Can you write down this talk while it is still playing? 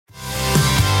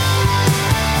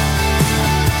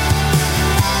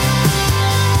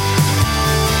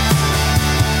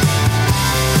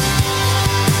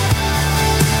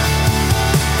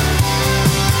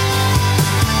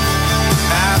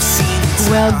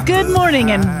Well, good morning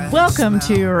and welcome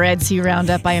to Red Sea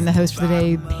Roundup. I am the host for the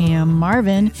day, Pam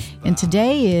Marvin, and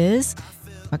today is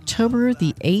October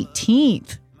the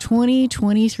 18th,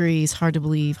 2023. It's hard to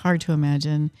believe, hard to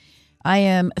imagine. I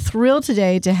am thrilled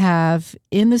today to have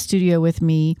in the studio with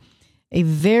me a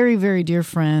very, very dear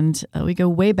friend. We go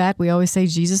way back. We always say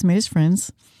Jesus made us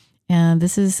friends. And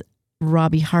this is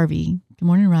Robye Harvey. Good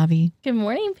morning, Robye. Good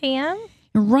morning, Pam.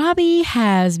 Robye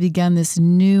has begun this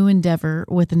new endeavor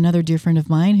with another dear friend of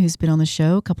mine who's been on the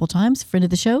show a couple times, friend of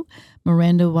the show,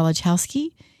 Miranda Walichowski,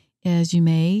 as you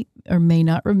may or may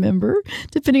not remember,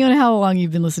 depending on how long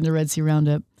you've been listening to Red Sea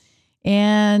Roundup.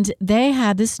 And they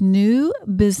had this new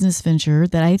business venture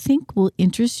that I think will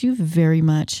interest you very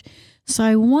much. So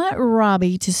I want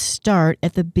Robye to start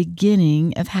at the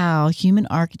beginning of how Human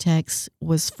Architects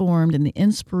was formed and the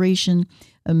inspiration,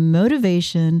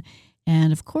 motivation,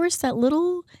 and, of course, that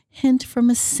little hint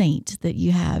from a saint that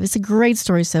you have. It's a great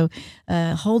story. So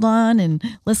hold on and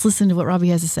let's listen to what Robye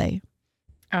has to say.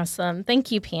 Awesome.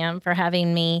 Thank you, Pam, for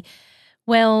having me.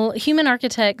 Well, Human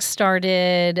Architects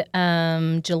started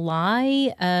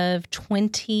July of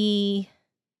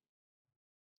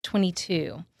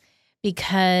 2022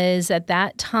 because at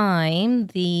that time,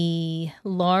 the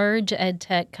large ed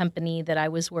tech company that I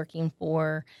was working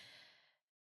for,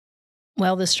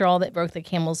 well, the straw that broke the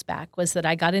camel's back was that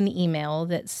I got an email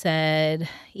that said,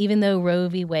 even though Roe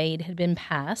v. Wade had been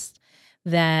passed,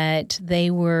 that they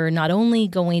were not only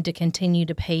going to continue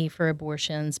to pay for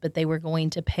abortions, but they were going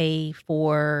to pay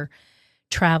for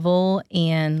travel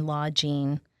and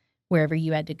lodging wherever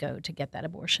you had to go to get that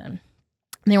abortion.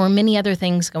 There were many other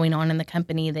things going on in the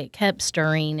company that kept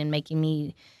stirring and making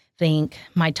me think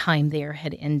my time there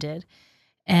had ended.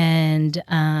 And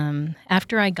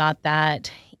after I got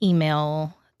that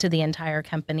email to the entire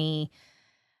company,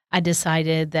 I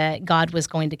decided that God was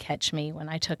going to catch me when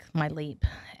I took my leap.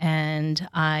 And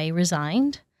I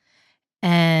resigned.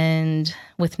 And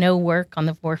with no work on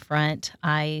the forefront,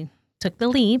 I took the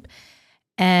leap.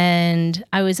 And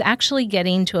I was actually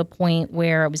getting to a point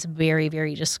where I was very,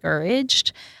 very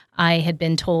discouraged. I had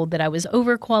been told that I was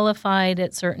overqualified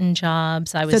at certain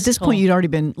jobs. So at this point, you'd already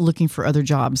been looking for other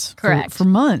jobs. Correct. For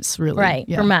months, really. Right,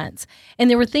 yeah. For months. And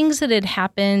there were things that had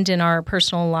happened in my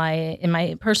personal life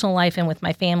and with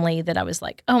my family that I was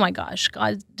like, oh my gosh,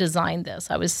 God designed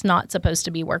this. I was not supposed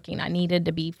to be working. I needed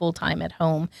to be full-time at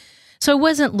home. So I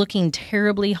wasn't looking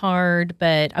terribly hard,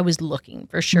 but I was looking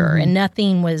for sure. And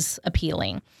nothing was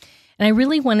appealing. And I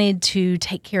really wanted to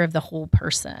take care of the whole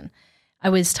person. I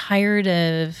was tired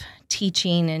of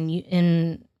teaching and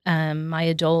in my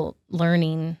adult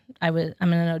learning. I'm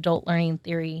an adult learning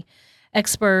theory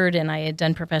expert, and I had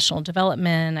done professional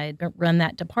development. I had run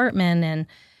that department. And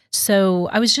so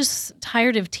I was just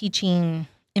tired of teaching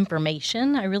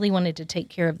information. I really wanted to take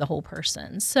care of the whole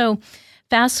person. So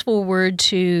fast forward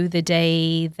to the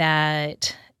day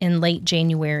that in late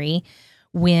January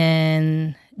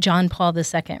when John Paul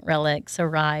II relics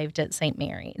arrived at St.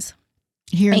 Mary's.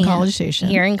 Here in College Station.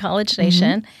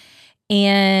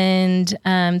 And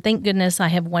thank goodness I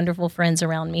have wonderful friends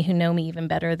around me who know me even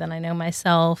better than I know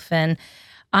myself. And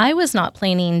I was not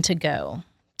planning to go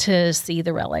to see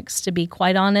the relics. To be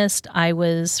quite honest, I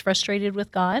was frustrated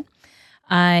with God.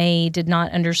 I did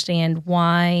not understand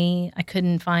why I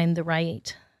couldn't find the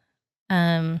right,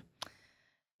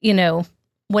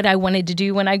 what I wanted to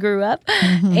do when I grew up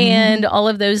and all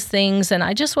of those things. And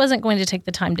I just wasn't going to take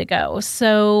the time to go.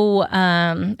 So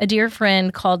a dear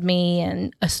friend called me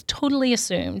and totally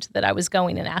assumed that I was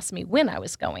going and asked me when I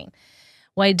was going.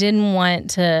 Well, I didn't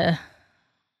want to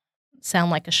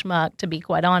sound like a schmuck, to be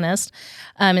quite honest,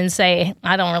 and say,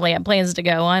 I don't really have plans to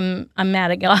go. I'm mad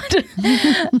at God.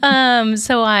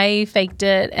 So I faked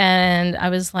it. And I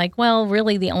was like, well,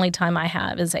 really the only time I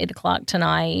have is 8:00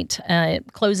 tonight.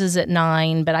 It closes at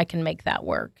 9, but I can make that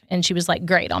work. And she was like,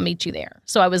 great, I'll meet you there.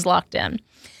 So I was locked in.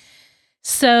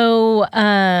 So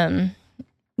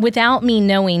without me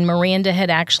knowing, Miranda had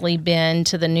actually been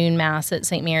to the noon mass at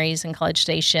St. Mary's in College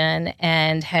Station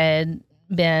and had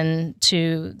been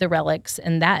to the relics.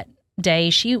 And that day,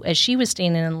 as she was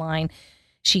standing in line,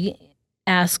 she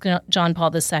asked John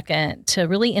Paul II to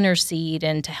really intercede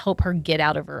and to help her get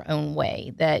out of her own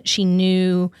way, that she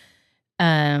knew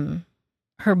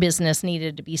her business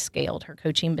needed to be scaled. Her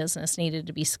coaching business needed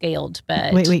to be scaled.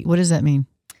 But Wait, what does that mean?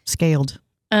 Scaled?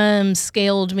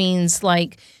 Scaled means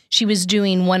like she was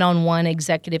doing one-on-one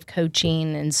executive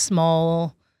coaching and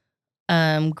small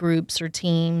groups or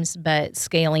teams, but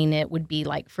scaling it would be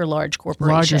like for large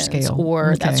corporations. Larger scale.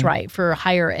 Or okay. That's right, for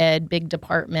higher ed, big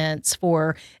departments,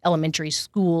 for elementary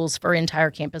schools, for entire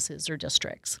campuses or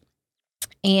districts.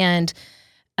 And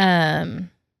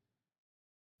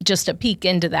just a peek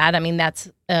into that. I mean,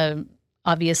 that's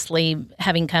obviously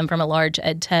having come from a large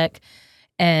ed tech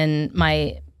and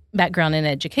my background in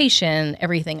education,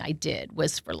 everything I did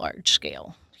was for large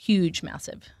scale, huge,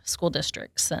 massive school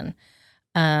districts. And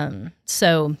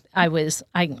so I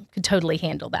could totally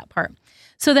handle that part.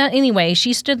 So that anyway,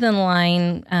 she stood in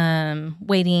line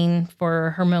waiting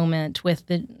for her moment with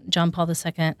the John Paul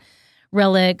II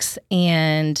relics,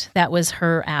 and that was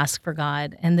her ask for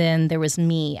God. And then there was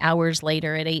me hours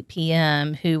later at 8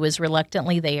 p.m. who was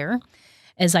reluctantly there.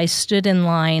 As I stood in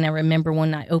line, I remember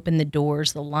when I opened the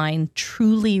doors, the line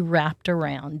truly wrapped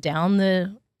around down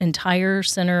the entire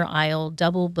center aisle,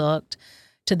 double booked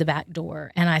to the back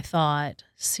door. And I thought,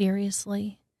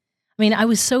 seriously? I mean, I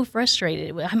was so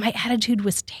frustrated. My attitude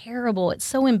was terrible. It's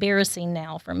so embarrassing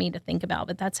now for me to think about,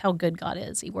 but that's how good God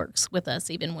is. He works with us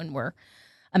even when we're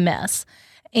a mess.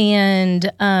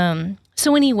 And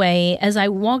so anyway, as I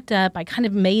walked up, I kind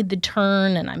of made the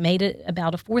turn, and I made it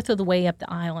about a fourth of the way up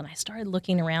the aisle, and I started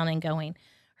looking around and going,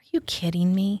 are you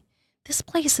kidding me? This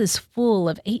place is full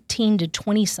of 18 to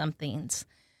 20-somethings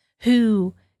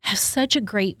who have such a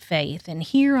great faith, and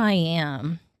here I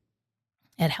am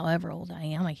at however old I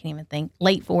am, I can't even think,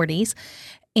 late 40s,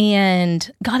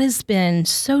 and God has been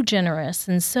so generous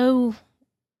and so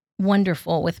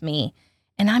wonderful with me,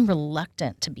 and I'm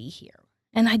reluctant to be here.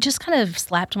 And I just kind of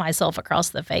slapped myself across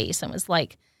the face and was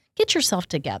like, get yourself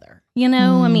together.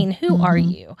 I mean, who are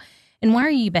you? And why are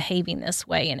you behaving this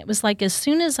way? And it was like, as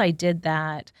soon as I did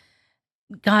that,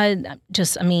 God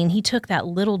he took that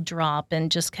little drop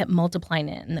and just kept multiplying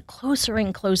it. And the closer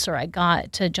and closer I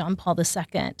got to John Paul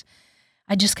II,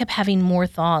 I just kept having more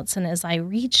thoughts. And as I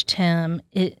reached him,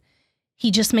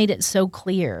 he just made it so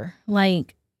clear,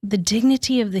 like the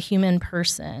dignity of the human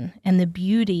person and the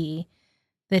beauty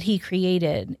that he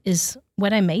created is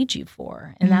what I made you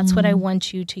for. And that's what I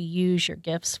want you to use your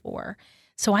gifts for.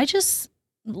 So I just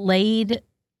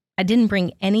I didn't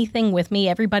bring anything with me.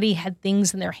 Everybody had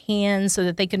things in their hands so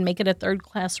that they could make it a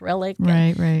third-class relic.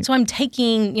 Right. So I'm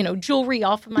taking, jewelry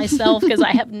off of myself because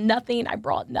I have nothing. I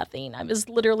brought nothing. I was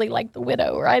literally like the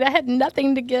widow, right? I had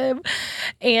nothing to give.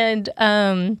 And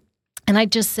I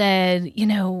just said,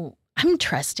 I'm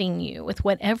trusting you with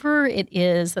whatever it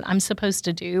is that I'm supposed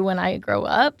to do when I grow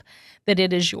up, that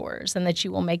it is yours and that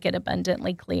you will make it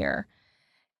abundantly clear.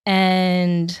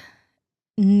 And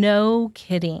no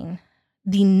kidding,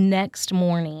 the next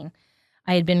morning,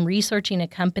 I had been researching a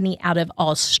company out of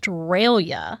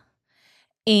Australia,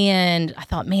 and I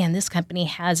thought, man, this company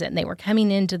has it. And they were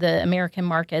coming into the American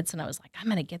markets, and I was like, I'm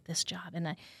going to get this job.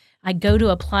 And I go to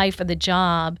apply for the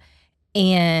job,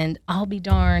 and I'll be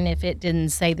darned if it didn't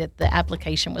say that the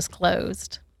application was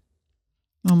closed.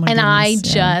 Oh my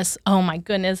goodness. Oh my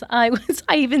goodness. I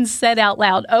even said out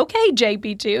loud, okay,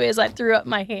 JPII, as I threw up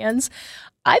my hands.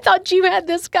 I thought you had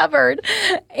this covered.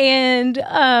 And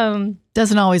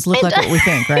doesn't always look like what we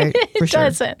think, right? For sure.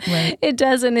 Doesn't. Right. It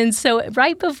doesn't. And so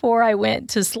right before I went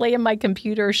to slam my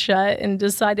computer shut and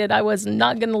decided I was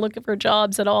not going to look for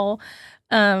jobs at all,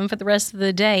 for the rest of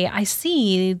the day, I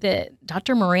see that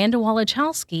Dr. Miranda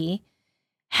Walichowski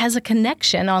has a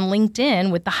connection on LinkedIn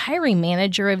with the hiring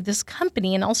manager of this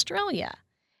company in Australia.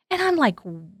 And I'm like,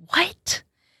 what?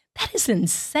 That is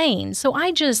insane. So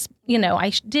I just,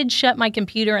 I did shut my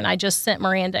computer and I just sent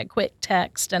Miranda a quick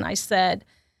text and I said,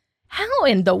 how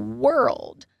in the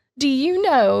world do you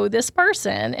know this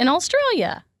person in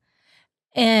Australia?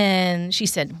 And she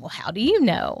said, well, how do you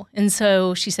know? And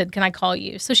so she said, can I call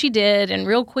you? So she did. And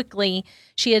real quickly,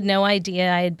 she had no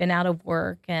idea I had been out of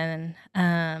work and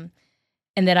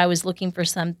that I was looking for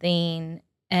something.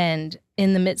 And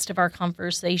in the midst of our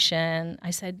conversation, I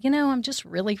said, I'm just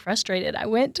really frustrated. I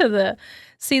went to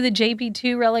see the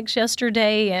JPII relics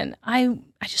yesterday, and I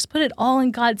just put it all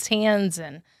in God's hands.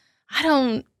 And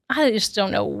I just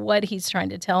don't know what he's trying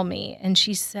to tell me. And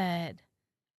she said,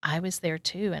 I was there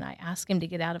too, and I asked him to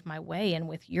get out of my way. And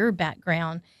with your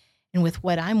background and with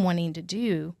what I'm wanting to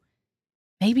do,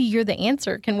 maybe you're the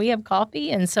answer. Can we have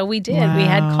coffee? And so we did. Wow. We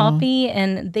had coffee,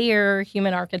 and there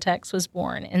Human Architects was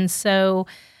born. And so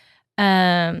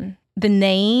the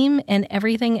name and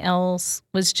everything else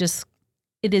was just,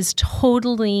 it is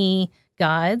totally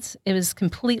God's. It was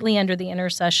completely under the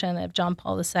intercession of John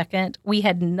Paul II. We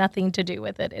had nothing to do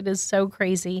with it. It is so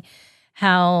crazy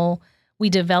how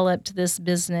we developed this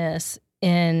business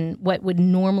in what would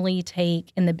normally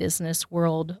take in the business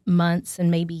world months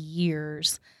and maybe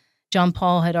years. John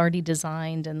Paul had already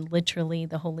designed, and literally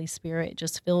the Holy Spirit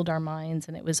just filled our minds,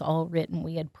 and it was all written.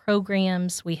 We had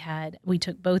programs. We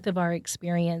took both of our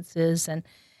experiences, and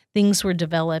things were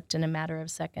developed in a matter of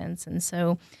seconds. And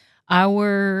so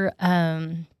our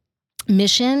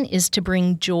mission is to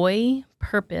bring joy,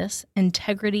 purpose,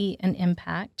 integrity, and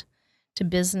impact to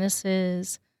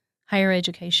businesses, higher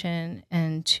education,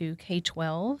 and to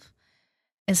K-12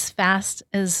 as fast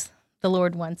as the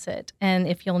Lord wants it. And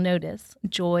if you'll notice,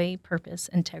 joy, purpose,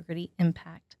 integrity,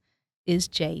 impact is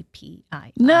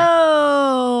JPII.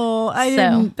 No, I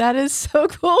didn't. That is so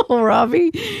cool, Robye.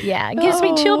 Yeah, it gives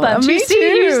me chill bumps. Me You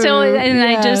see, too.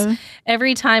 I just,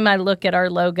 every time I look at our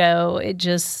logo, it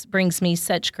just brings me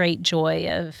such great joy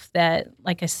of that.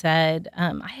 Like I said,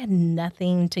 I had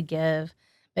nothing to give,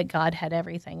 but God had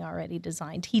everything already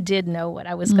designed. He did know what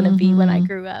I was going to be when I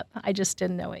grew up. I just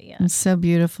didn't know it yet. It's so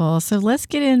beautiful. So let's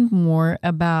get in more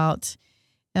about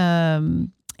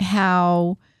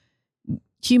how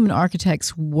human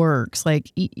architects works.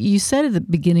 Like you said at the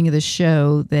beginning of the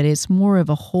show that it's more of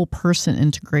a whole person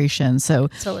integration. So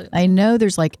Absolutely. I know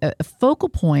there's like a focal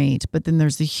point, but then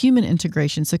there's the human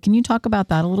integration. So can you talk about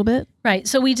that a little bit? Right.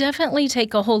 So we definitely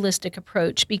take a holistic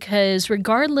approach because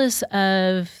regardless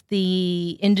of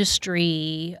the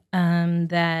industry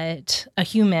that a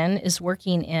human is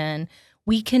working in,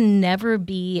 we can never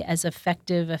be as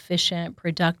effective, efficient,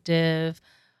 productive,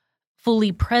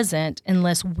 fully present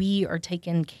unless we are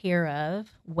taken care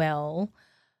of well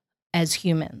as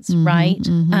humans, right?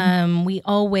 We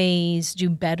always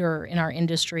do better in our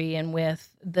industry and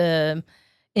with the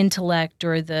intellect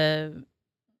or the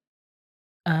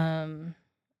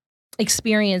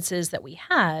experiences that we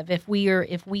have if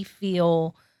we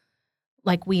feel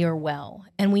like we are well.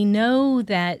 And we know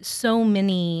that so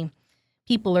many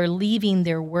people are leaving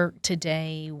their work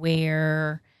today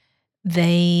where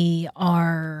they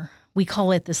are, we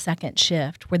call it the second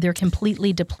shift, where they're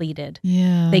completely depleted.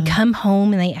 Yeah. They come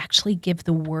home and they actually give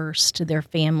the worst to their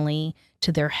family,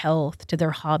 to their health, to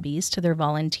their hobbies, to their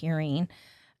volunteering.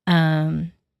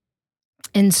 And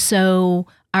so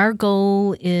our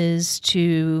goal is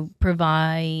to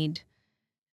provide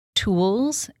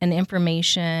tools and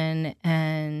information,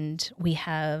 and we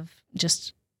have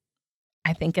just,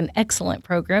 I think, an excellent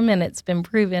program, and it's been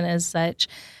proven as such,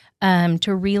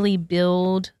 to really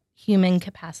build human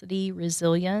capacity,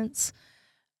 resilience,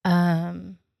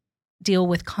 deal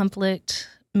with conflict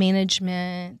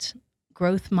management,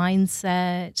 growth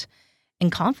mindset,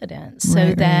 and confidence,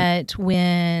 so that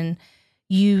when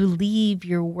you leave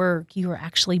your work, you are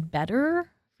actually better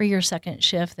for your second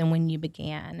shift than when you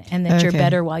began, and that you're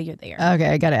better while you're there. Okay,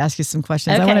 I got to ask you some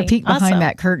questions. I want to peek behind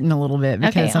that curtain a little bit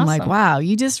because I'm like, wow,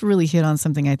 you just really hit on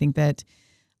something I think that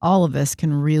all of us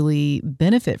can really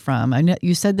benefit from. I know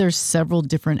you said there's several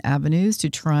different avenues to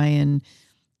try and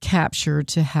capture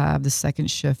to have the second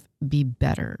shift be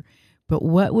better. But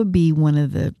what would be one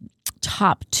of the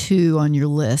top two on your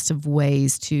list of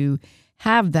ways to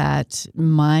have that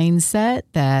mindset,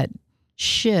 that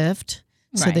shift,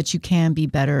 so that you can be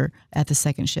better at the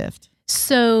second shift?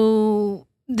 So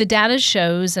the data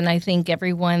shows, and I think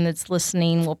everyone that's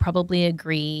listening will probably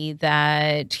agree,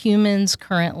 that humans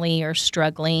currently are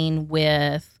struggling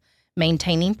with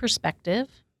maintaining perspective,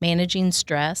 managing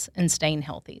stress, and staying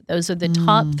healthy. Those are the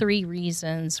top three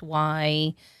reasons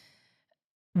why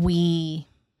we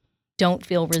don't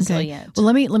feel resilient. Okay.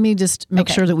 Well, let me just make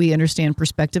sure that we understand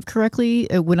perspective correctly.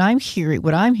 What I'm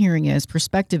hearing is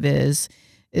perspective is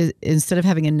instead of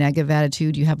having a negative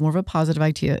attitude, you have more of a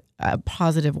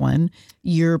positive one.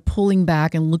 You're pulling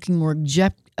back and looking more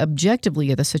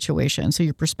objectively at the situation. So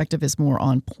your perspective is more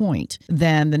on point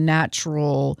than the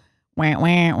natural wah,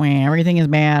 wah, wah, everything is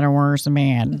bad or worse than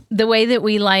bad. The way that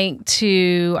we like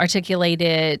to articulate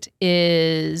it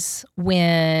is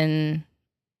when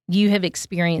you have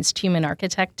experienced human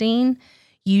architecting,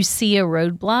 you see a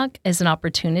roadblock as an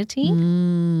opportunity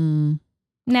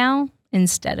now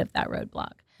instead of that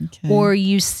roadblock. Okay. Or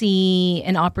you see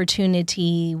an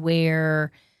opportunity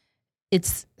where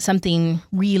it's something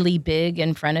really big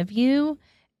in front of you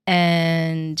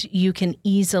and you can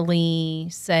easily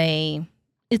say,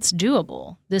 it's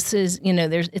doable. This is,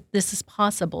 this is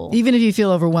possible. Even if you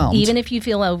feel overwhelmed.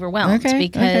 Okay,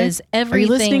 because everything. Are you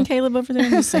listening, Caleb, over there?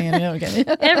 I'm just saying. Okay.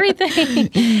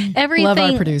 everything. Love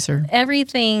our producer.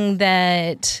 Everything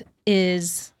that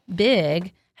is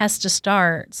big has to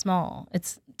start small.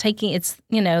 It's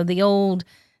the old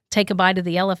take a bite of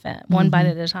the elephant, one bite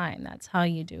at a time. That's how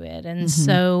you do it. And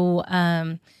so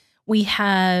we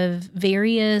have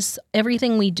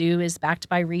everything we do is backed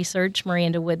by research.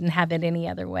 Miranda wouldn't have it any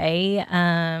other way.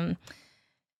 And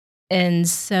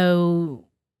so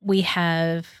we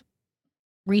have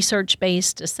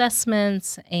research-based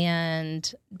assessments,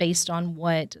 and based on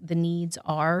what the needs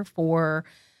are for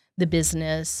the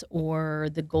business or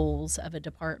the goals of a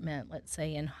department, let's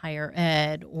say in higher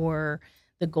ed, or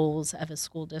the goals of a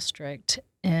school district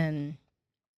in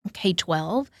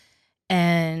K-12.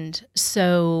 And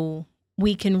so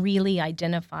we can really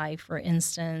identify, for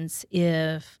instance,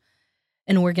 if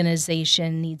an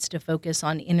organization needs to focus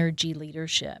on energy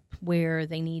leadership, where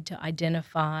they need to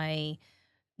identify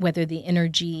whether the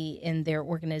energy in their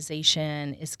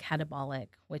organization is catabolic,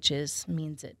 which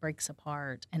means it breaks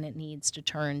apart, and it needs to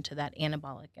turn to that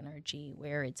anabolic energy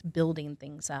where it's building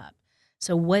things up.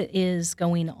 So what is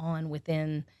going on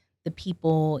within the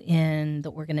people in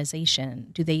the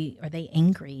organization? Are they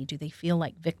angry? Do they feel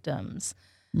like victims?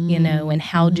 And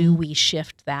how do we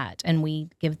shift that? And we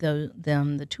give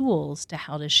them the tools to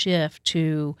how to shift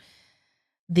to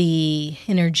the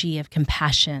energy of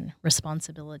compassion,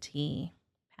 responsibility,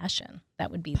 passion.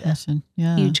 That would be the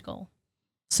huge goal.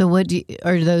 So what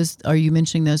are you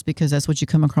mentioning those because that's what you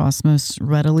come across most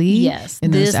readily? Yes,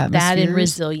 in those atmospheres? That and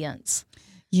resilience.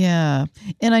 Yeah.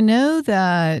 And I know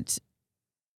that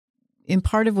in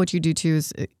part of what you do too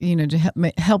is,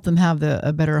 to help them have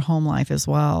a better home life as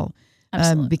well.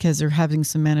 Because they're having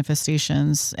some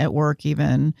manifestations at work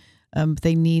even.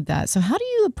 They need that. So how do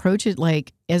you approach it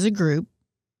like as a group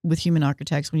with Human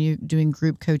Architects when you're doing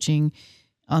group coaching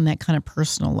on that kind of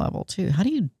personal level too? How do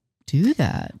you do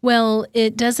that? Well,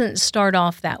 it doesn't start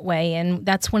off that way. And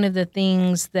that's one of the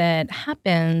things that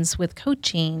happens with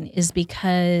coaching is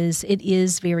because it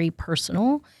is very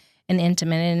personal and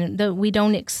intimate. And we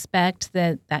don't expect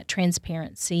that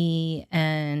transparency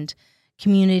and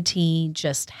community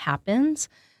just happens.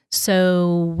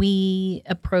 So we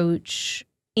approach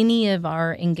any of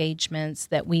our engagements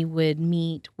that we would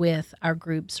meet with our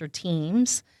groups or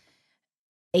teams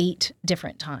 8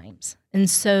 different times. And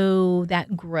so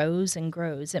that grows and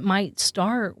grows. It might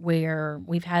start where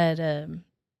we've had a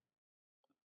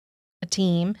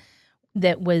team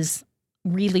that was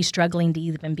really struggling to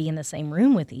even be in the same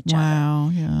room with each other.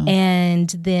 Wow, yeah. And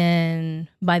then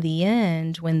by the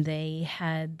end, when they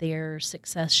had their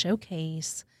success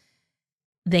showcase,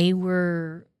 they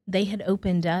had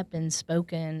opened up and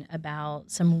spoken about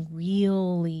some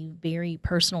really very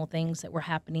personal things that were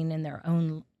happening in their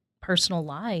own personal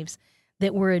lives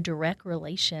that were a direct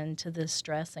relation to the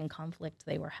stress and conflict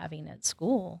they were having at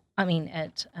school. I mean,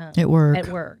 at work. At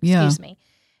work, yeah. Excuse me.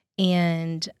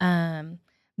 And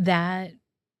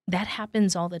that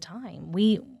happens all the time.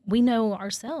 We know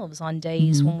ourselves on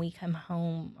days when we come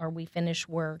home or we finish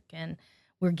work and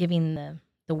we're giving the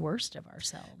worst of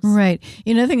ourselves. Right.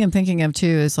 Another thing I'm thinking of too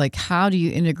is like, how do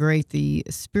you integrate the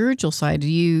spiritual side? Do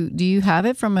you have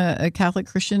it from a Catholic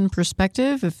Christian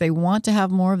perspective if they want to have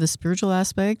more of the spiritual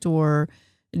aspect, or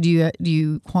do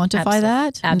you quantify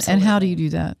that? Absolutely. And how do you do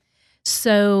that?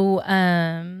 So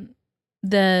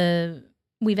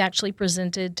we've actually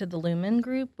presented to the Lumen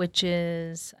Group, which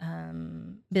is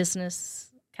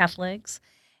business Catholics,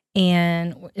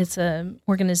 and it's an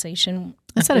organization.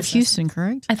 That's out of Houston,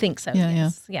 correct? I think so. Yeah,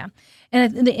 yes. Yeah.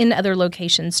 And in other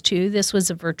locations too. This was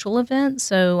a virtual event,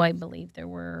 so I believe there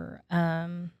were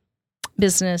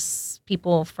business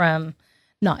people from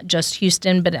not just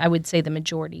Houston, but I would say the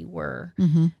majority were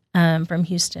from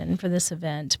Houston for this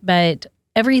event. But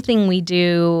everything we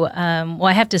do,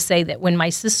 I have to say that when my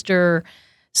sister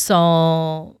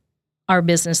saw our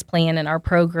business plan and our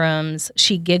programs,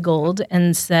 she giggled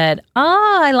and said,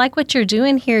 I like what you're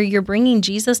doing here. You're bringing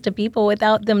Jesus to people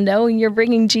without them knowing you're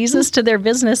bringing Jesus to their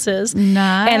businesses.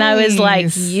 Nice. And I was like,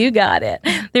 you got it.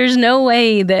 There's no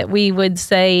way that we would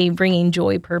say bringing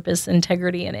joy, purpose,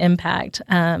 integrity, and impact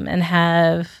and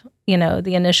have,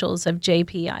 the initials of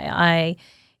JPII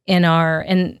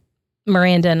and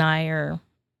Miranda and I are,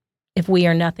 if we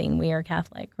are nothing, we are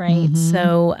Catholic, right?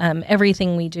 So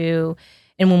everything we do,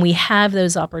 and when we have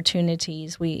those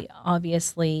opportunities, we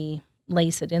obviously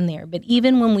lace it in there. But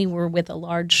even when we were with a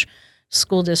large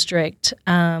school district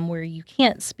where you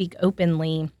can't speak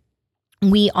openly,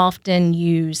 we often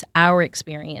use our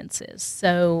experiences.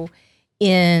 So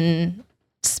in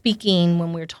speaking,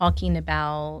 when we're talking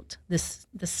about the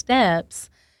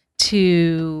steps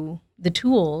to the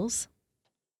tools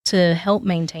to help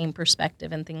maintain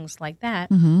perspective and things like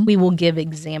that, we will give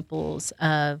examples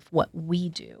of what we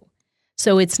do.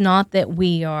 So it's not that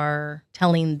we are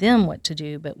telling them what to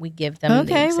do, but we give them the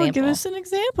example. Okay, well, give us an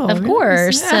example. Of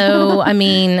course. So,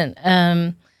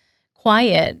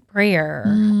 quiet prayer,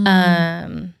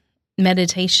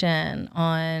 meditation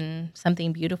on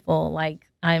something beautiful, like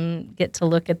get to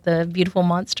look at the beautiful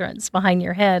monstrance behind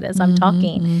your head as I'm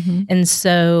talking. And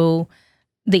so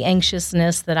the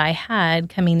anxiousness that I had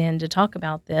coming in to talk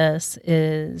about this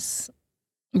is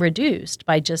reduced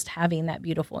by just having that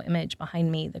beautiful image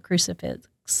behind me, the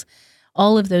crucifix,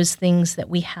 all of those things that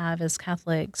we have as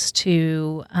Catholics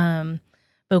to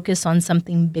focus on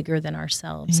something bigger than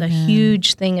ourselves. Amen. A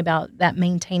huge thing about that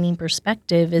maintaining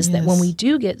perspective is that when we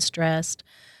do get stressed,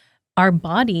 our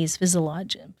bodies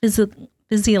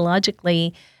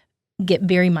physiologically get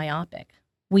very myopic.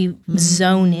 We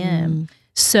zone in.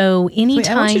 So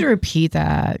anytime, I want you to repeat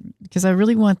that, because I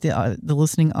really want the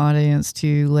listening audience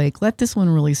to let this one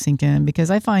really sink in, because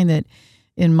I find that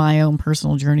in my own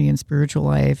personal journey and spiritual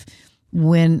life,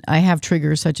 when I have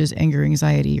triggers such as anger,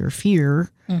 anxiety, or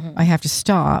fear, I have to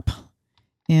stop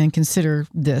and consider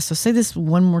this. So say this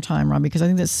one more time, Robye, because I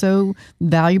think that's so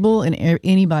valuable in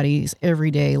anybody's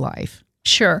everyday life.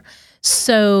 Sure.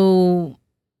 So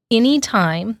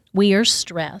anytime we are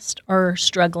stressed or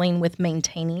struggling with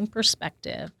maintaining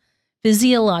perspective,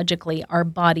 physiologically, our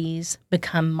bodies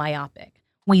become myopic.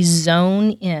 We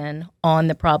zone in on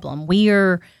the problem. We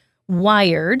are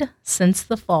wired since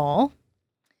the fall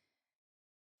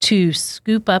to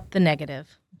scoop up the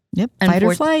negative. Yep, fight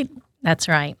or flight. That's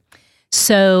right.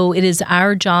 So it is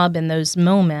our job in those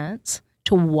moments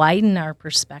to widen our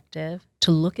perspective,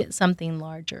 to look at something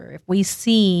larger. If we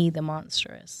see the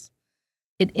monstrous,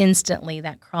 it instantly,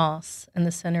 that cross in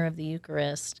the center of the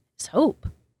Eucharist is hope,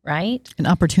 right? An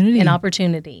opportunity. An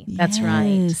opportunity. That's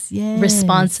right. Yes.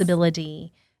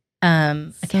 Responsibility,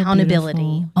 accountability.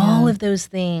 Beautiful. All of those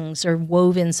things are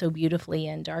woven so beautifully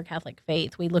in our Catholic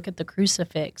faith. We look at the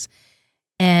crucifix,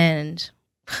 and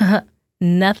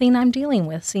nothing I'm dealing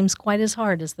with seems quite as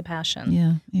hard as the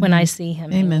Passion when I see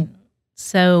him. Amen.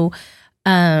 So,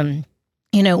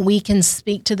 we can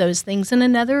speak to those things. And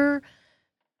another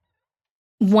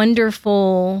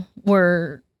wonderful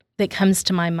word that comes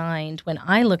to my mind when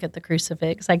I look at the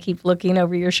crucifix, I keep looking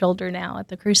over your shoulder now at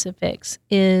the crucifix,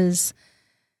 is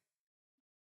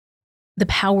the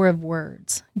power of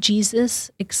words.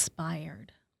 Jesus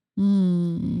expired.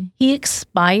 He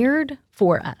expired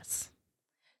for us.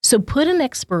 So put an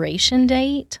expiration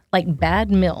date, like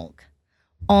bad milk,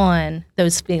 on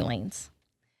those feelings.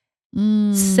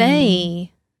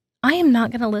 Say, I am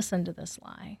not going to listen to this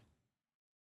lie.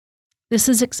 This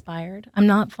is expired. I'm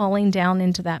not falling down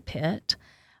into that pit.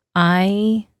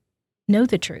 I know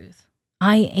the truth.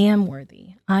 I am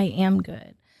worthy. I am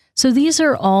good. So these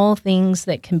are all things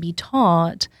that can be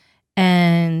taught,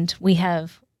 and we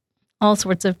have all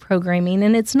sorts of programming,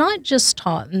 and it's not just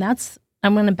taught, and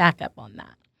I'm going to back up on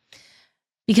that,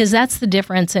 because that's the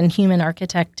difference in human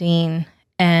architecting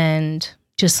and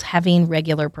just having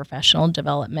regular professional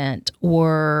development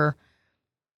or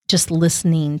just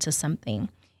listening to something.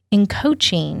 In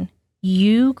coaching,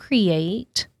 you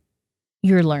create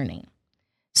your learning.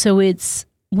 So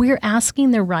we're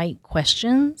asking the right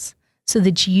questions so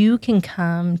that you can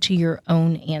come to your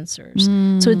own answers.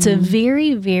 So it's a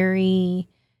very, very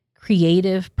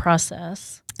creative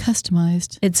process.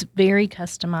 Customized. It's very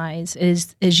customized. It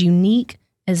is as unique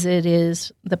as it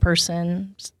is the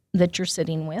person that you're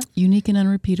sitting with. Unique and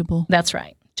unrepeatable. That's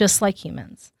right. Just like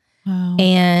humans. Wow.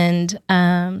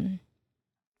 And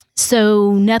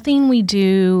so nothing we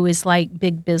do is like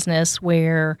big business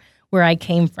where I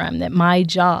came from, that my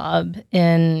job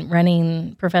in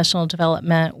running professional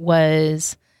development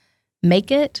was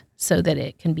make it so that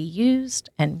it can be used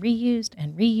and reused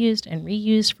and reused and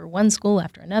reused for one school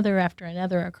after another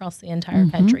across the entire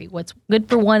country. What's good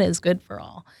for one is good for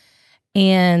all.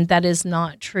 And that is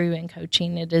not true in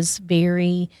coaching. It is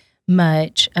very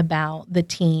much about the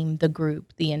team, the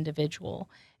group, the individual.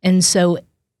 And so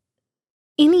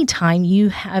anytime you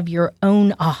have your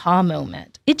own aha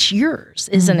moment, it's yours,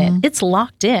 isn't it? It's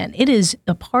locked in. It is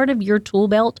a part of your tool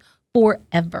belt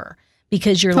forever,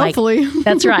 because you're Hopefully.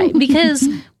 That's right.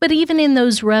 But even in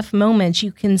those rough moments,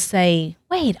 you can say,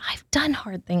 wait, I've done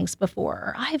hard things before.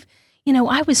 Or I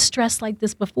was stressed like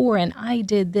this before and I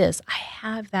did this. I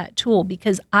have that tool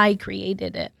because I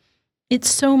created it. It's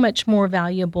so much more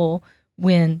valuable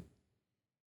when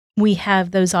we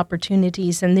have those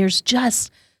opportunities, and there's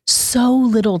just so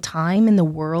little time in the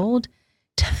world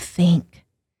to think.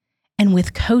 And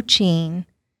with coaching,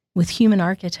 with human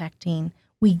architecting,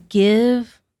 we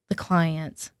give the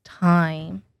clients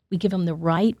time. We give them the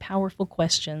right powerful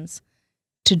questions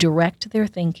to direct their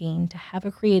thinking, to have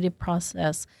a creative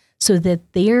process so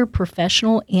that their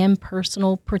professional and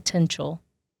personal potential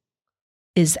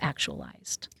is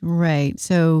actualized. Right.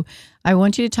 So I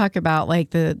want you to talk about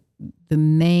the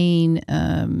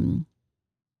main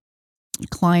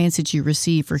clients that you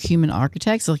receive for human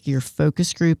architects, like your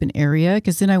focus group and area,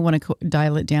 because then I want to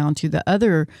dial it down to the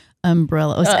other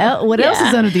umbrella. What else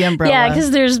is under the umbrella? Yeah,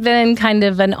 because there's been kind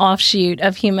of an offshoot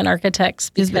of human architects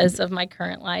because of my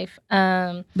current life.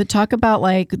 But talk about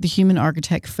the human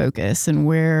architect focus and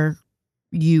where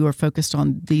you are focused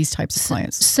on these types of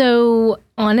clients? So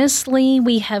honestly,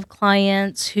 we have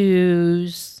clients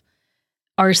who's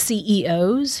are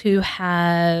CEOs who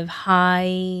have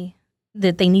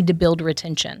that they need to build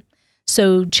retention.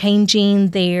 So changing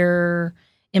their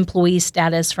employee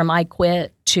status from I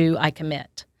quit to I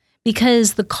commit.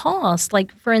 Because the cost,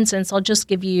 like for instance, I'll just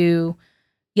give you,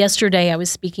 yesterday I was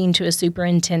speaking to a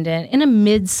superintendent in a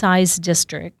mid-sized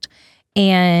district,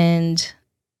 and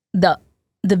the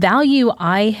value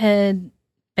I had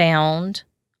found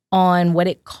on what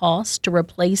it cost to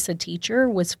replace a teacher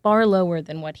was far lower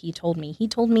than what he told me. He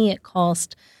told me it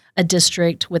cost a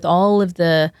district with all of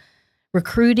the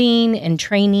recruiting and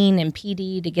training and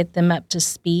PD to get them up to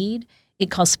speed. It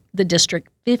cost the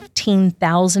district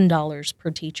 $15,000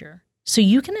 per teacher. So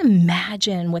you can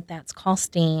imagine what that's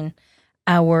costing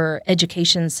our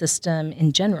education system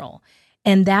in general.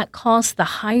 And that cost, the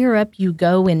higher up you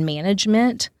go in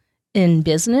management, in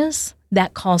business,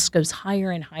 that cost goes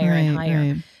higher and higher and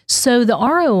higher. Right. So the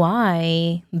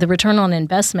ROI, the return on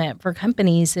investment for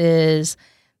companies, is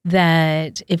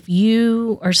that if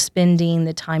you are spending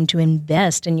the time to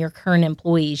invest in your current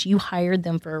employees, you hired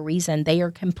them for a reason. They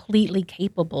are completely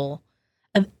capable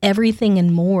of everything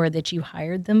and more that you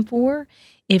hired them for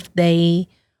if they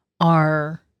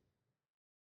have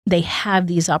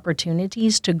these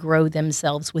opportunities to grow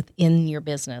themselves within your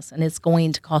business. And it's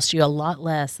going to cost you a lot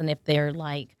less than if they're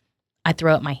like, I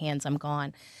throw up my hands, I'm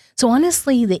gone. So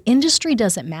honestly, the industry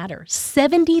doesn't matter.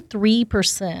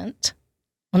 73%,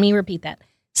 let me repeat that,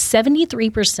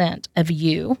 73% of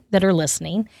you that are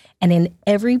listening, and in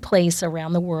every place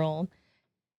around the world,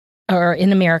 or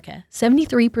in America,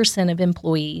 73% of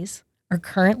employees are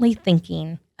currently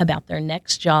thinking about their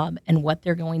next job and what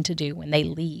they're going to do when they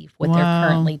leave what they're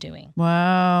currently doing.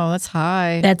 Wow, that's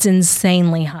high. That's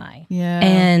insanely high. Yeah.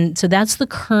 And so that's the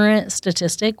current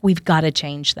statistic. We've got to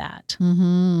change that.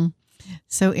 Mm-hmm.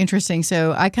 So interesting.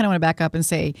 So I kind of want to back up and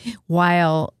say,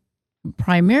 while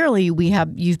primarily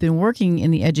you've been working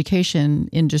in the education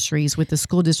industries with the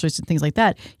school districts and things like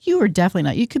that, you are definitely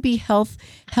not. You could be health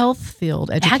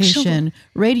field, education,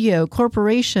 radio,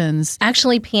 corporations.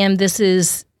 Actually, Pam, this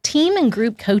is team and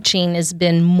group coaching has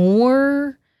been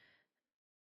more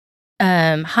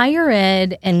higher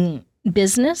ed, and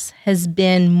business has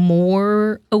been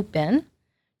more open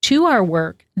to our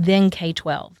work than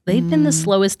K-12. They've been the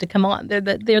slowest to come on. They're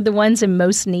the ones in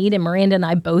most need, and Miranda and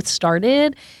I both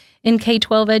started in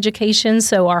K-12 education,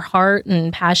 so our heart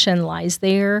and passion lies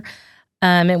there.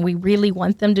 And we really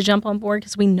want them to jump on board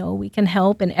because we know we can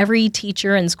help. And every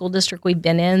teacher and school district we've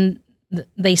been in,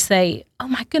 they say, oh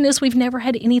my goodness, we've never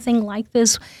had anything like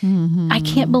this. I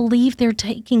can't believe they're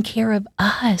taking care of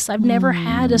us. I've never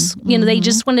had they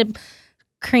just want to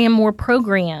cram more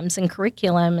programs and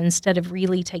curriculum instead of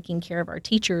really taking care of our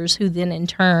teachers, who then in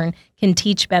turn can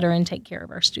teach better and take care of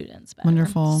our students better.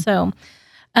 Wonderful. So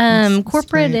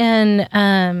corporate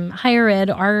and higher ed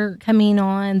are coming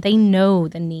on. They know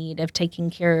the need of taking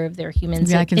care of their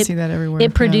humans. Yeah, I can see that everywhere.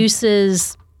 It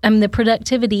produces, the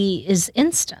productivity is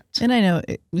instant. And I know,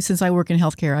 since I work in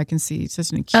healthcare, I can see such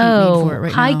an acute need for it right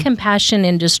now. High compassion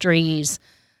industries.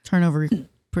 Turnover.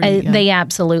 They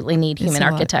absolutely need human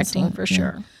architecting for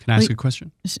sure. Can I ask a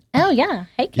question? Oh, yeah.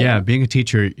 Hey, Kate. Yeah, being a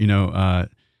teacher,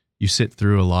 you sit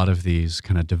through a lot of these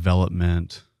kind of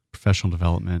professional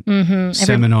development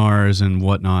seminars and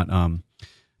whatnot,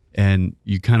 and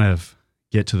you kind of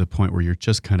get to the point where you're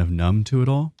just kind of numb to it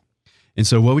all. And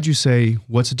so what would you say,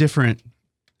 what's different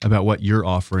about what you're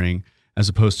offering as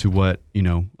opposed to what,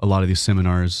 a lot of these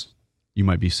seminars you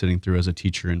might be sitting through as a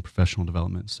teacher in professional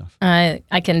development stuff? I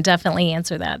can definitely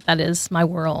answer that. That is my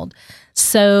world.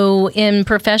 So in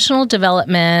professional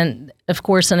development, of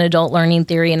course, in adult learning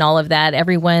theory and all of that,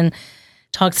 everyone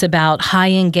talks about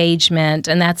high engagement,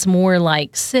 and that's more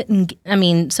like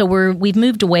we've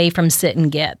moved away from sit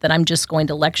and get, that I'm just going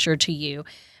to lecture to you.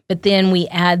 But then we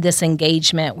add this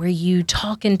engagement where you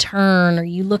talk in turn, or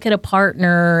you look at a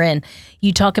partner and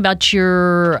you talk about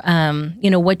your,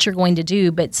 what you're going to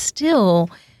do. But still,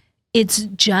 it's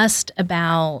just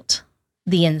about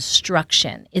the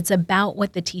instruction. It's about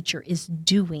what the teacher is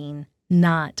doing,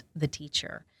 not the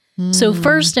teacher. So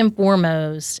first and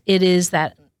foremost, it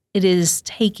is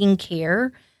taking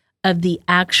care of the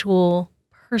actual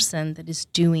person that is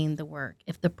doing the work.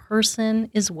 If the person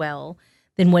is well,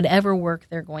 then whatever work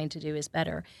they're going to do is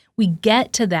better. We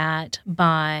get to that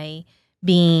by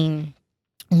being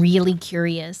really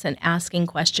curious and asking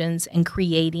questions and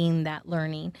creating that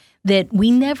learning that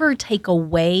we never take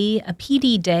away. A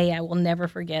PD day, I will never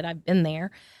forget. I've been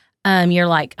there. You're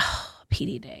like,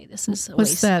 PD day. This is a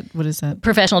What's waste. that? What is that?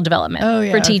 Professional development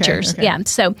for teachers. Okay. Yeah.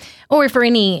 So, or for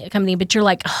any company, but you're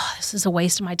like, oh, this is a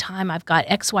waste of my time. I've got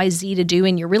XYZ to do.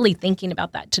 And you're really thinking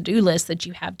about that to-do list that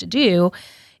you have to do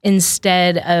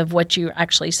instead of what you're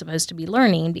actually supposed to be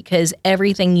learning, because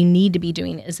everything you need to be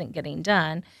doing isn't getting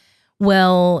done.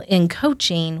 Well, in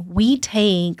coaching, we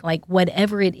take like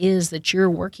whatever it is that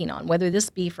you're working on, whether this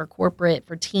be for corporate,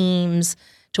 for teams,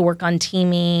 to work on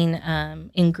teaming,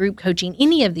 in group coaching,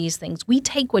 any of these things. We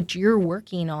take what you're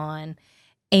working on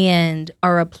and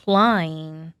are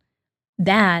applying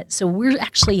that. So we're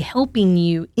actually helping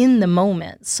you in the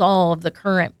moment solve the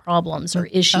current problems or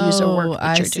issues or work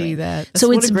that you're doing. I see that. So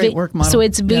what it's a great work model. So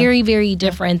it's very, very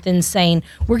different than saying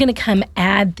we're going to come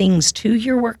add things to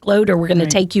your workload or we're going to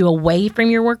take you away from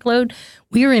your workload.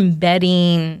 We're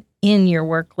embedding in your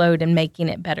workload and making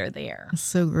it better there. That's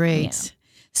so great. Yeah.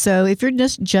 So if you're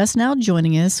just now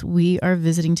joining us, we are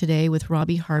visiting today with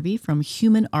Robye Harvey from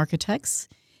Human Architects.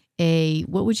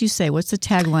 What would you say? What's the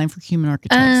tagline for Human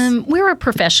Architects? We're a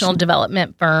professional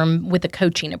development firm with a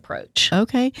coaching approach.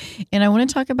 Okay. And I want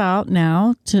to talk about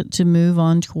now to move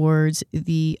on towards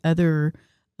the other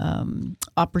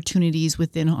opportunities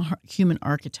within Human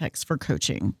Architects for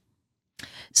coaching.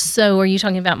 So are you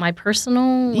talking about my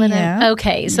personal? Yeah.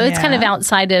 Okay. So it's kind of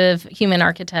outside of human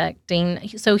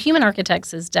architecting. So Human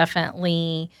Architects is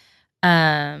definitely,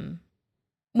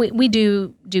 we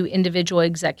do individual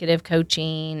executive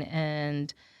coaching,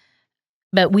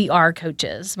 but we are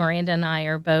coaches. Miranda and I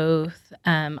are both.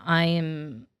 I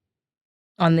am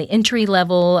on the entry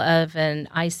level of an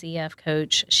ICF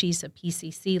coach. She's a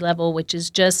PCC level, which is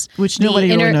just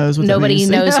nobody really knows what that is. Nobody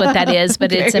knows what that is,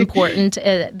 but it's important.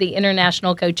 The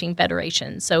International Coaching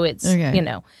Federation. So it's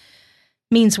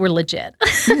means we're legit.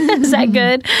 Is that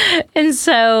good? And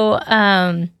so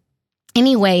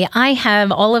anyway, I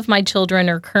have all of my children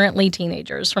are currently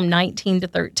teenagers from 19 to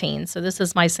 13. So this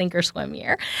is my sink or swim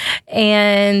year.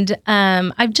 And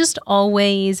I've just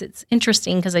always, it's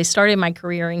interesting because I started my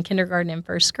career in kindergarten and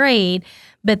first grade,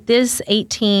 but this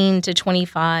 18 to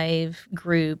 25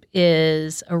 group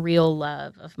is a real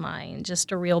love of mine,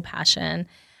 just a real passion.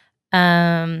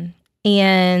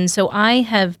 And so I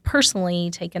have personally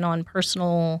taken on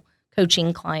personal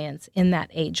coaching clients in that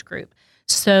age group.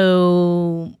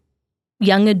 So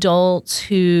young adults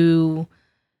who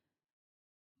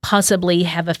possibly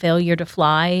have a failure to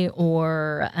fly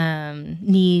or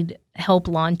need help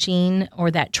launching,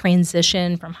 or that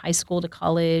transition from high school to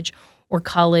college or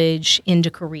college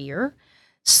into career.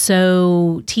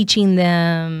 So teaching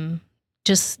them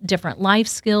just different life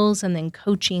skills and then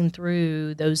coaching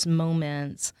through those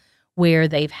moments where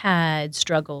they've had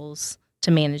struggles to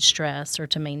manage stress or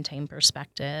to maintain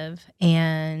perspective.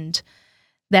 And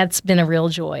that's been a real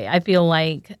joy. I feel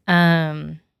like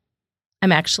I'm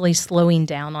actually slowing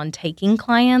down on taking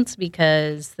clients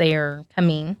because they're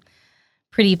coming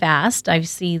pretty fast. I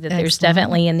see that there's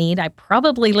definitely a need. I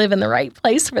probably live in the right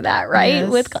place for that, right?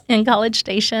 Yes. In College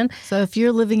Station. So if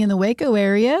you're living in the Waco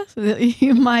area,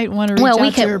 you might want to reach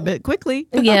out to her a bit quickly.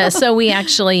 Yeah. So we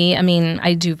actually,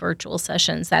 I do virtual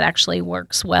sessions. That actually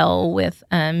works well with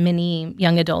many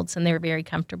young adults, and they're very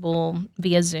comfortable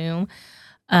via Zoom.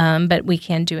 But we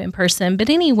can do in person. But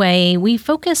anyway, we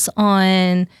focus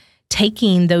on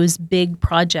taking those big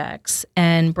projects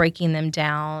and breaking them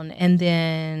down and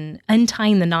then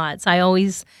untying the knots. I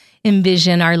always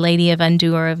envision Our Lady of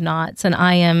Undoer of Knots, and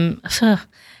I am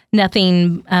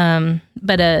nothing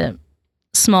but a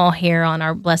small hair on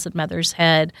our Blessed Mother's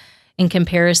head in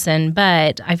comparison.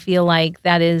 But I feel like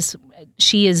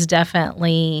she is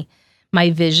definitely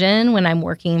my vision when I'm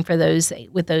working with those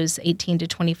 18 to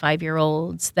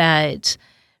 25-year-olds, that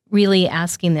really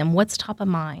asking them, what's top of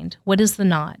mind? What is the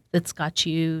knot that's got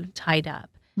you tied up?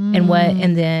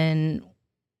 And then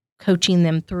coaching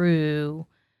them through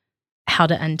how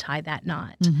to untie that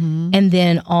knot. Mm-hmm. And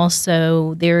then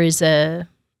also there is a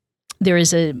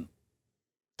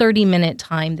 30-minute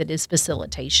time that is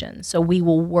facilitation. So we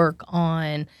will work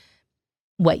on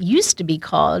what used to be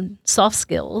called soft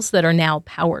skills that are now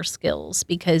power skills,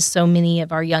 because so many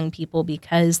of our young people,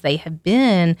 because they have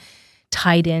been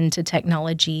tied into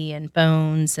technology and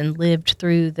phones and lived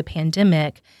through the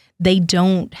pandemic, they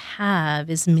don't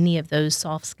have as many of those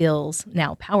soft skills,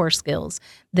 now power skills,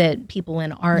 that people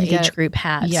in our age group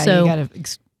have. Yeah,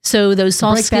 so those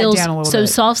soft skills,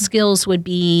 soft skills would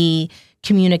be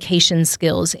communication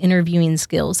skills, interviewing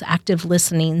skills, active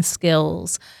listening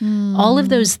skills, all of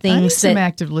those things. I need some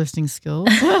active listening skills.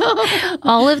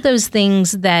 All of those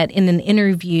things that in an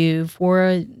interview for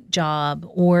a job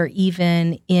or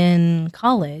even in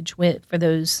college for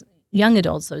those young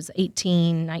adults, those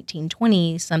 18, 19,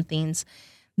 20 somethings,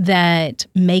 that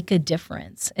make a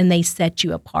difference and they set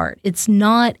you apart. It's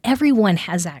not everyone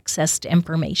has access to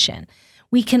information.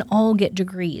 We can all get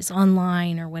degrees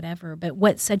online or whatever, but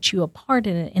what sets you apart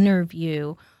in an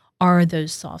interview are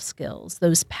those soft skills,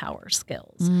 those power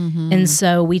skills. Mm-hmm. And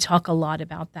so we talk a lot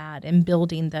about that and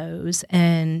building those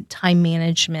and time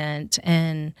management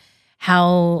and how,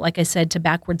 like I said, to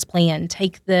backwards plan,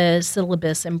 take the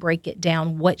syllabus and break it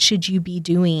down. What should you be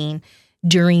doing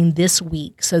during this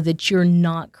week so that you're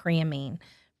not cramming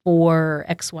for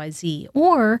XYZ?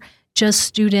 Or just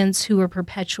students who are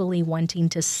perpetually wanting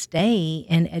to stay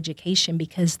in education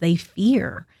because they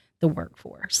fear the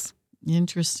workforce.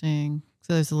 Interesting.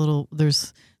 So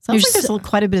there's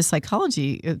quite a bit of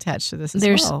psychology attached to this as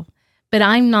well. But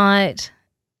I'm not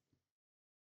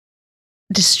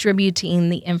distributing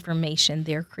the information.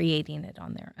 They're creating it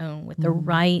on their own with the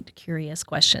right curious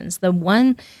questions. The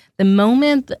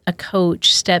moment a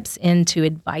coach steps into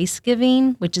advice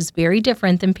giving, which is very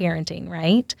different than parenting,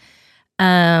 right?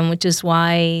 Which is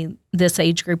why this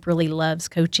age group really loves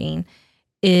coaching.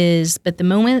 But the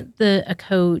moment a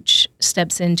coach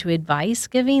steps into advice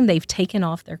giving, they've taken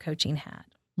off their coaching hat.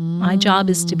 My job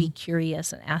is to be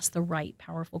curious and ask the right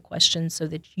powerful questions so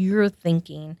that you're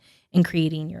thinking and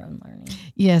creating your own learning.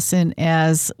 Yes, and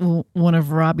as one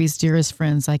of Robbie's dearest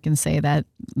friends, I can say that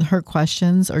her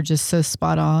questions are just so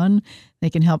spot on. They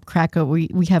can help crack up. We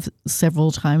have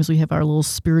several times, we have our little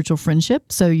spiritual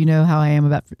friendship. So you know how I am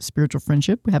about spiritual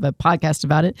friendship. We have a podcast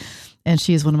about it. And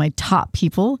she is one of my top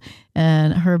people.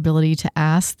 And her ability to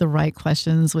ask the right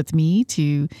questions with me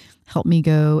to help me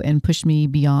go and push me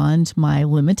beyond my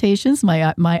limitations,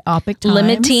 my opic times.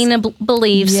 Limiting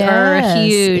beliefs are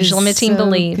huge. Limiting so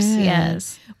beliefs, good.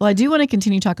 yes. Well, I do want to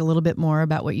continue to talk a little bit more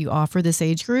about what you offer this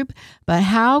age group, but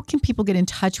how can people get in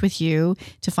touch with you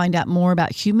to find out more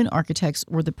about human architects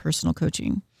or the personal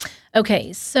coaching?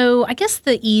 Okay, so I guess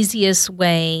the easiest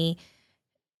way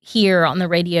here on the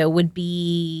radio would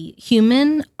be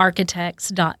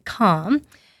humanarchitects.com.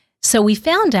 So we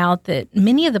found out that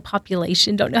many of the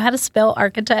population don't know how to spell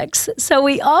architects. So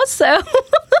we also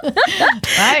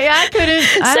I couldn't.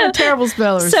 I'm a terrible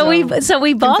speller. So we bought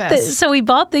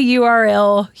the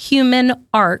URL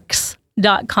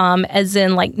humanarcs.com as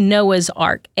in like Noah's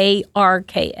Ark,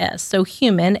 ARKS. So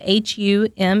human,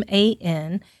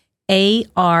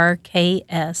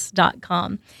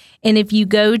 HUMANARKS.com. And if you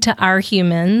go to Our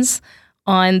Humans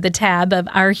on the tab of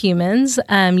Our Humans,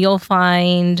 you'll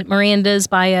find Miranda's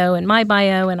bio and my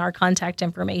bio and our contact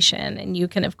information. And you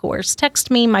can, of course, text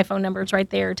me. My phone number is right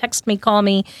there. Text me, call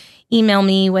me, email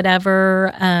me,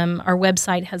 whatever. Our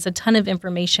website has a ton of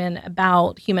information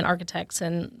about human architects.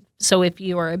 And so if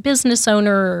you are a business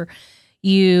owner or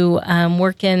you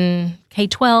work in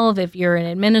K-12, if you're an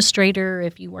administrator,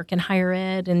 if you work in higher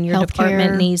ed and your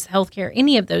department needs healthcare,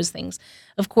 any of those things,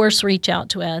 of course, reach out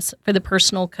to us for the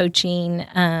personal coaching.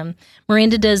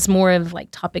 Miranda does more of like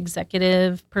top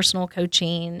executive personal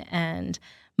coaching, and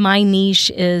my niche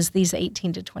is these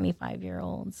 18 to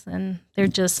 25-year-olds, and they're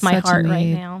just my heart right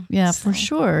now. Yeah, so. For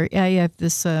sure. Yeah, you have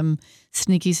this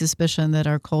sneaky suspicion that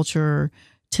our culture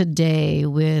today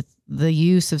with the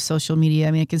use of social media,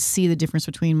 I mean, I can see the difference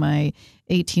between my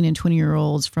 18 and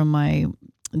 20-year-olds from my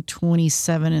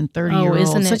 27 and 30-year-olds.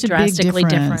 Isn't it such drastically a big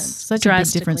different? Such a big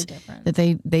difference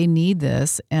that they need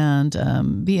this,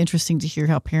 and be interesting to hear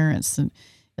how parents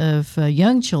of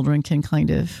young children can kind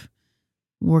of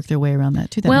work their way around that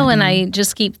too. And I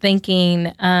just keep thinking,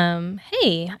 hey,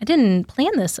 I didn't plan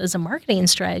this as a marketing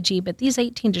strategy, but these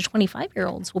 18 to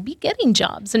 25-year-olds will be getting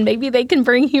jobs, and maybe they can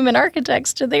bring human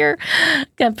architects to their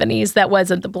companies. That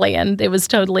wasn't the plan. It was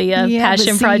totally a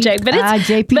passion project. But it's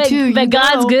JPII, but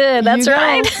God's good. That's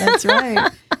right. That's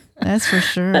right. That's for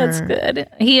sure. That's good.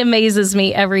 He amazes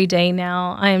me every day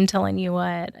now. I am telling you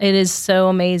what, it is so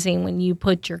amazing when you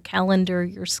put your calendar,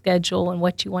 your schedule, and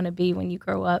what you want to be when you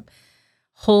grow up,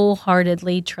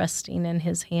 wholeheartedly trusting in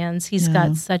his hands. He's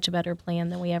got such a better plan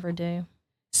than we ever do.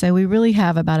 So we really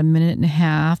have about a minute and a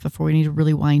half before we need to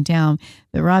really wind down.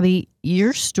 But Robye,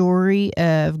 your story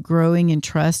of growing in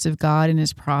trust of God and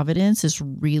his providence is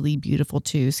really beautiful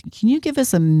too. So can you give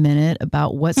us a minute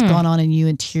about what's gone on in you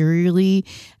interiorly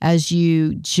as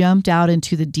you jumped out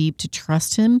into the deep to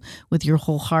trust him with your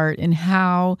whole heart, and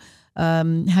how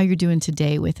you're doing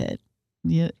today with it?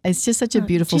 Yeah, it's just such a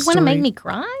beautiful story. Do you want to make me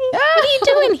cry? What are you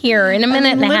doing here in a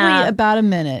minute and a half? About a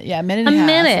minute. Yeah, a minute and a half.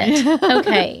 Minute.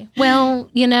 Okay. Well,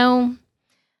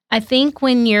 I think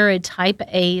when you're a type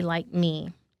A like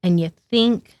me and you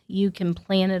think you can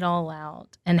plan it all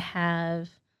out and have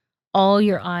all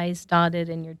your I's dotted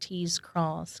and your T's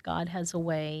crossed, God has a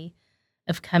way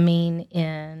of coming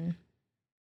in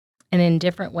and in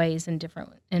different ways and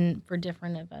for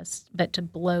different of us, but to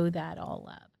blow that all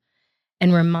up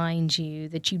and remind you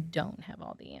that you don't have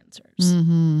all the answers.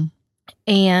 Mm-hmm.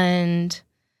 And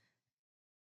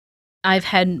I've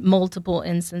had multiple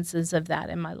instances of that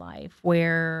in my life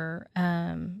where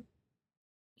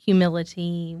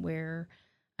humility, where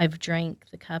I've drank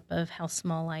the cup of how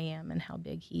small I am and how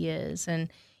big he is. And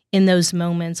in those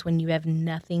moments when you have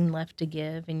nothing left to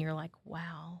give and you're like,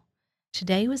 wow,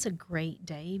 today was a great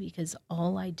day because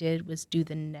all I did was do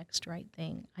the next right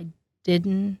thing. I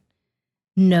didn't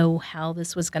know how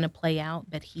this was going to play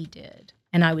out, but he did.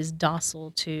 And I was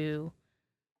docile to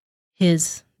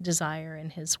his desire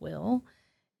and his will.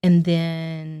 And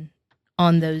then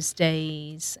on those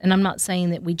days, and I'm not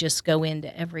saying that we just go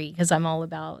into because I'm all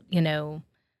about,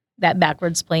 that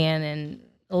backwards plan and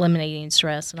eliminating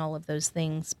stress and all of those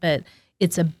things, but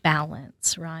it's a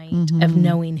balance, right? Mm-hmm. Of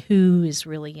knowing who is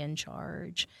really in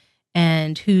charge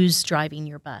and who's driving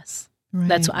your bus. Right,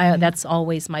 That's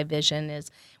always my vision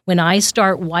is when I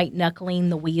start white knuckling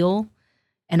the wheel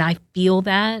and I feel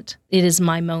that, it is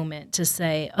my moment to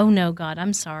say, oh no, God,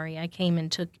 I'm sorry. I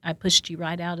pushed you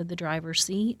right out of the driver's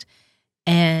seat,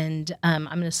 and I'm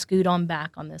going to scoot on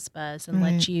back on this bus and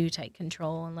let you take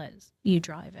control and let you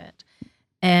drive it.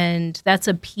 And that's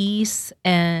a peace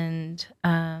and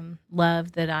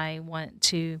love that I want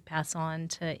to pass on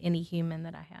to any human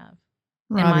that I have.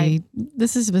 Robye,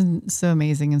 this has been so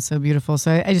amazing and so beautiful.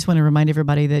 So I just want to remind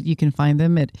everybody that you can find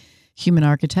them at Human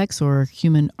Architects or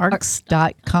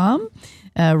humanarcs.com.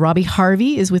 Robye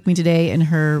Harvey is with me today, and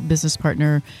her business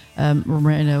partner,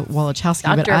 Miranda Walichowski.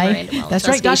 Dr. Miranda Walichowski. That's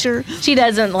right, Doctor. She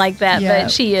doesn't like that, but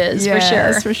she is, for sure.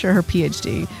 Yes, for sure, her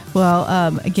PhD.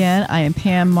 Well, again, I am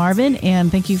Pam Marvin,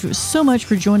 and thank you so much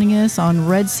for joining us on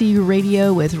Red Sea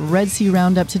Radio with Red Sea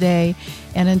Roundup today.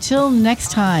 And until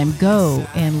next time, go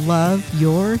and love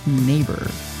your neighbor.